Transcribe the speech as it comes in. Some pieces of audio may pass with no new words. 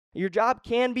Your job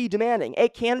can be demanding.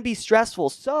 It can be stressful.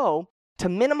 So to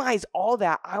minimize all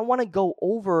that, I want to go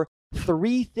over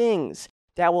 3 things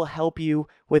that will help you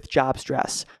with job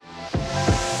stress.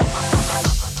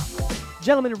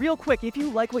 Gentlemen, real quick, if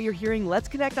you like what you're hearing, let's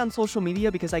connect on social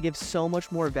media because I give so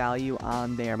much more value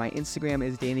on there. My Instagram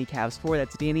is DannyCavs4.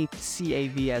 That's Danny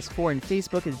CAVS4. And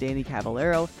Facebook is Danny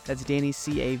Cavallaro. That's Danny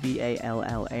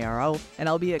CAVALLARO. And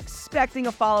I'll be expecting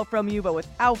a follow from you. But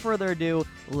without further ado,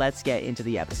 let's get into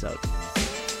the episode.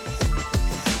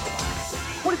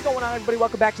 What is going on, everybody?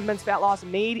 Welcome back to the Men's Fat Loss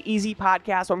Made Easy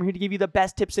podcast. I'm here to give you the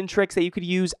best tips and tricks that you could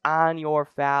use on your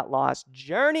fat loss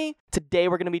journey. Today,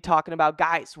 we're going to be talking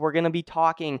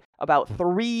about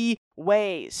 3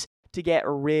 ways to get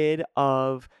rid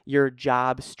of your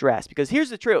job stress. Because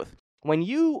here's the truth. When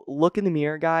you look in the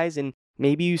mirror, guys, and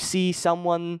maybe you see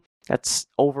someone that's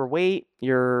overweight,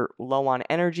 you're low on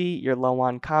energy, you're low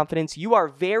on confidence, you are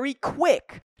very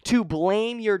quick to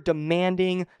blame your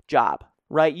demanding job.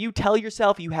 Right? You tell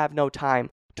yourself you have no time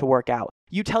to work out.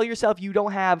 You tell yourself you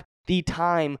don't have the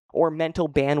time or mental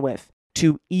bandwidth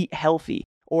to eat healthy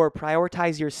or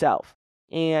prioritize yourself.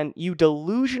 And you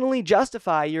delusionally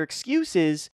justify your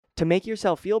excuses to make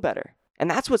yourself feel better. And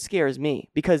that's what scares me,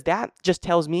 because that just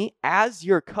tells me, as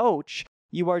your coach,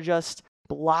 you are just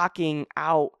blocking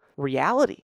out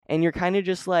reality. And you're kind of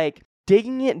just like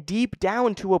digging it deep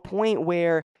down to a point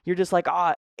where you're just like,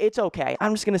 it's okay.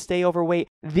 I'm just going to stay overweight.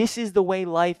 This is the way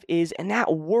life is. And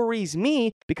that worries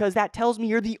me because that tells me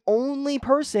you're the only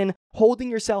person holding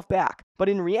yourself back. But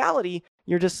in reality,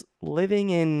 you're just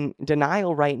living in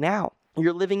denial right now.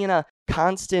 You're living in a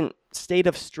constant state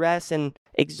of stress and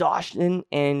exhaustion,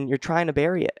 and you're trying to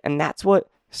bury it. And that's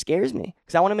what scares me,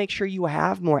 because I want to make sure you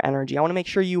have more energy. I want to make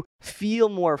sure you feel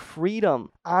more freedom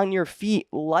on your feet,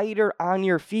 lighter on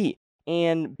your feet.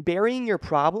 And burying your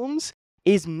problems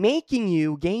is making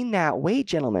you gain that weight,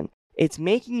 gentlemen. It's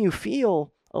making you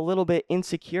feel a little bit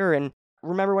insecure. And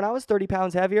remember, when I was 30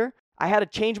 pounds heavier, I had to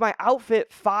change my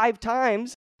outfit 5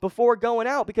 times before going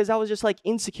out because I was just like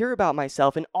insecure about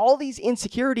myself. And all these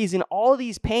insecurities and all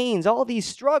these pains, all these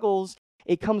struggles,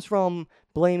 it comes from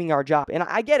blaming our job. And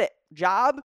I get it.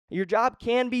 Your job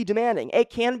can be demanding. It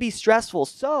can be stressful.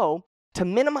 So to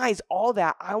minimize all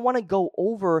that, I want to go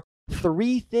over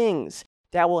 3 things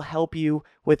that will help you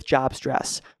with job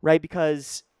stress, right?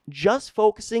 Because just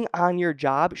focusing on your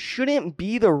job shouldn't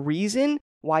be the reason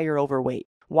why you're overweight,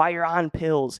 why you're on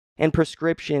pills and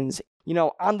prescriptions,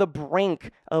 on the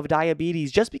brink of diabetes,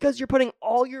 just because you're putting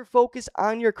all your focus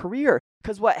on your career.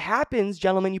 Because what happens,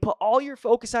 gentlemen, you put all your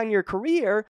focus on your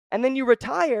career and then you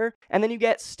retire and then you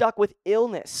get stuck with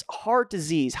illness, heart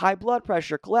disease, high blood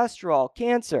pressure, cholesterol,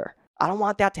 cancer. I don't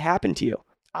want that to happen to you.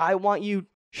 I want you,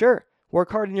 work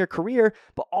hard in your career,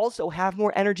 but also have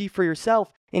more energy for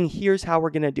yourself. And here's how we're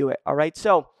going to do it. All right.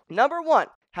 So number 1,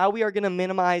 how we are going to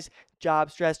minimize job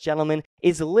stress, gentlemen,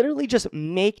 is literally just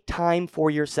make time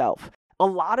for yourself. A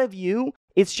lot of you,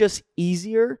 it's just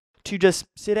easier to just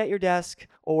sit at your desk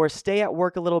or stay at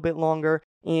work a little bit longer,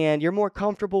 and you're more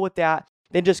comfortable with that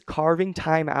than just carving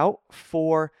time out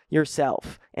for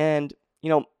yourself. And,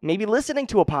 maybe listening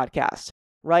to a podcast,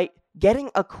 right?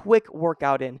 Getting a quick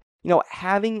workout in.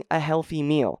 Having a healthy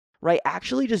meal, right?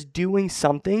 Actually just doing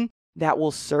something that will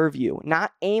serve you,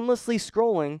 not aimlessly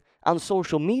scrolling on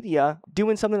social media,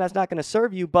 doing something that's not going to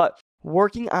serve you, but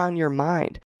working on your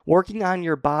mind, working on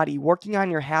your body, working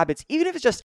on your habits. Even if it's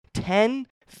just 10,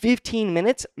 15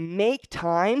 minutes, make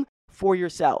time for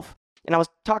yourself. And I was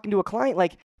talking to a client,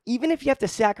 like, even if you have to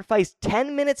sacrifice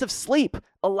 10 minutes of sleep,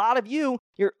 a lot of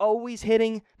you're always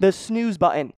hitting the snooze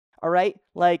button, all right?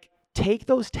 Like, take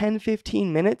those 10,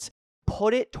 15 minutes,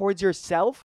 put it towards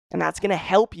yourself, and that's going to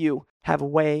help you have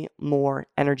way more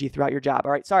energy throughout your job.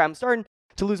 All right, sorry, I'm starting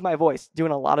to lose my voice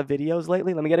doing a lot of videos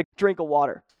lately. Let me get a drink of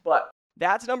water. But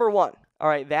that's number 1. All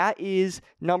right, that is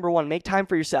number 1. Make time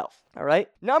for yourself. All right.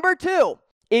 Number 2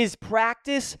 is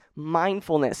practice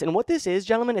mindfulness. And what this is,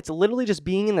 gentlemen, it's literally just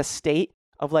being in the state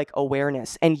of like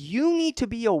awareness. And you need to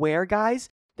be aware, guys,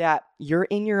 that you're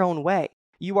in your own way.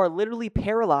 You are literally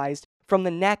paralyzed from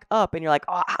the neck up, and you're like,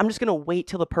 I'm just going to wait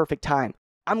till the perfect time.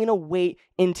 I'm going to wait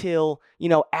until,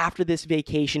 after this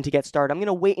vacation to get started. I'm going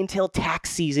to wait until tax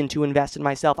season to invest in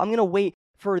myself. I'm going to wait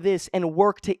for this and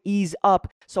work to ease up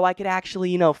so I could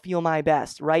actually, feel my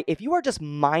best, right? If you are just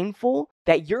mindful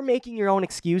that you're making your own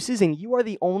excuses and you are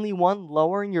the only one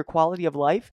lowering your quality of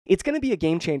life, it's going to be a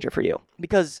game changer for you,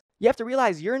 because you have to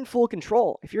realize you're in full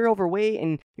control. If you're overweight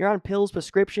and you're on pills,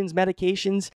 prescriptions,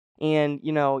 medications, and,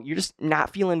 you're just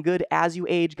not feeling good as you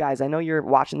age, guys. I know you're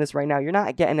watching this right now. You're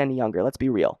not getting any younger. Let's be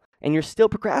real. And you're still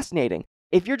procrastinating.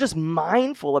 If you're just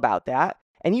mindful about that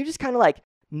and you just kind of like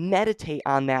meditate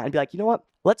on that and be like, you know what?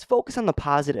 Let's focus on the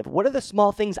positive. What are the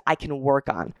small things I can work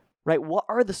on, right? What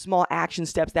are the small action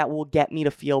steps that will get me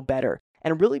to feel better?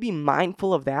 And really be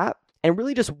mindful of that and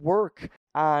really just work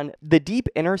on the deep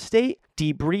inner state,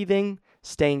 deep breathing,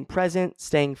 staying present,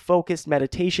 staying focused,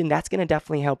 meditation. That's going to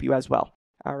definitely help you as well.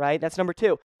 All right, that's number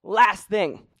 2. Last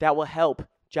thing that will help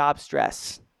job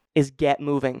stress is get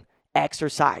moving,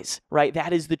 exercise, right?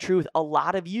 That is the truth. A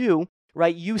lot of you,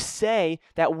 right, you say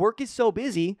that work is so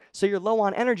busy, so you're low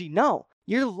on energy. No,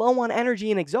 you're low on energy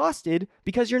and exhausted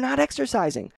because you're not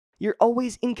exercising. You're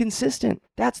always inconsistent.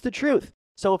 That's the truth.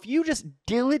 So if you just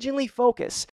diligently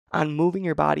focus on moving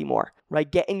your body more,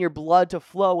 right, getting your blood to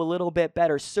flow a little bit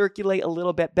better, circulate a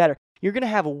little bit better, you're going to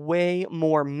have way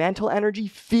more mental energy,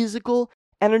 physical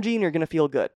energy, and you're going to feel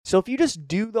good. So if you just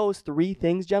do those 3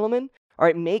 things, gentlemen, all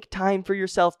right, make time for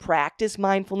yourself, practice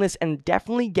mindfulness, and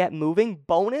definitely get moving.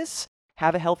 Bonus,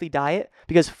 have a healthy diet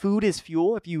because food is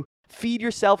fuel. If you feed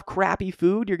yourself crappy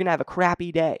food, you're going to have a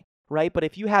crappy day, right? But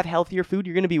if you have healthier food,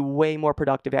 you're going to be way more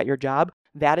productive at your job.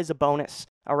 That is a bonus,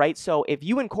 all right? So if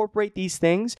you incorporate these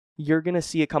things, you're going to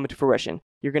see it come to fruition.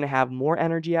 You're going to have more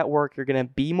energy at work. You're going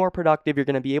to be more productive. You're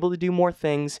going to be able to do more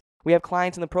things. We have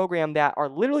clients in the program that are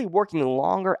literally working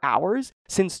longer hours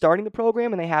since starting the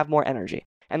program, and they have more energy.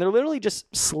 And they're literally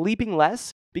just sleeping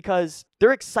less because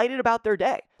they're excited about their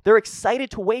day. They're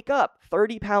excited to wake up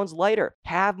 30 pounds lighter,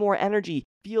 have more energy,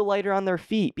 feel lighter on their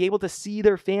feet, be able to see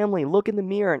their family, look in the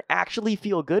mirror, and actually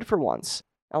feel good for once.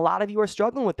 A lot of you are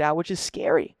struggling with that, which is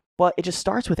scary, but it just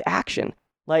starts with action.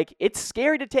 Like, it's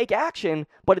scary to take action,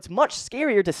 but it's much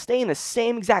scarier to stay in the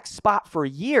same exact spot for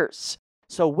years.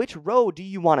 So which road do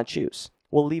you want to choose?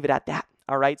 We'll leave it at that.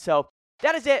 All right. So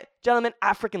that is it, gentlemen.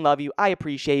 I freaking love you. I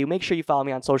appreciate you. Make sure you follow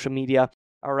me on social media.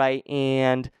 All right.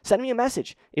 And send me a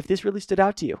message if this really stood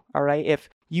out to you. All right. If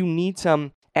you need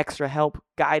some extra help,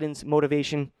 guidance,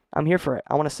 motivation, I'm here for it.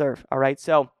 I want to serve. All right.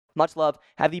 So much love.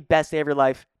 Have the best day of your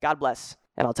life. God bless.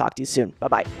 And I'll talk to you soon.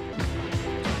 Bye-bye.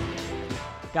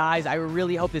 Guys, I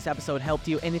really hope this episode helped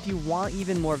you. And if you want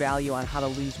even more value on how to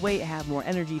lose weight, have more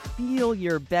energy, feel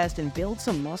your best, and build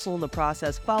some muscle in the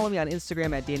process, follow me on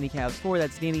Instagram at DannyCavs4.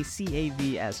 That's Danny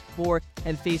CAVS4.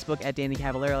 And Facebook at Danny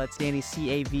Cavallaro. That's Danny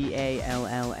CAVALLARO.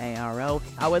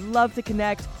 I would love to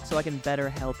connect so I can better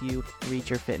help you reach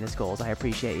your fitness goals. I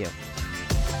appreciate you.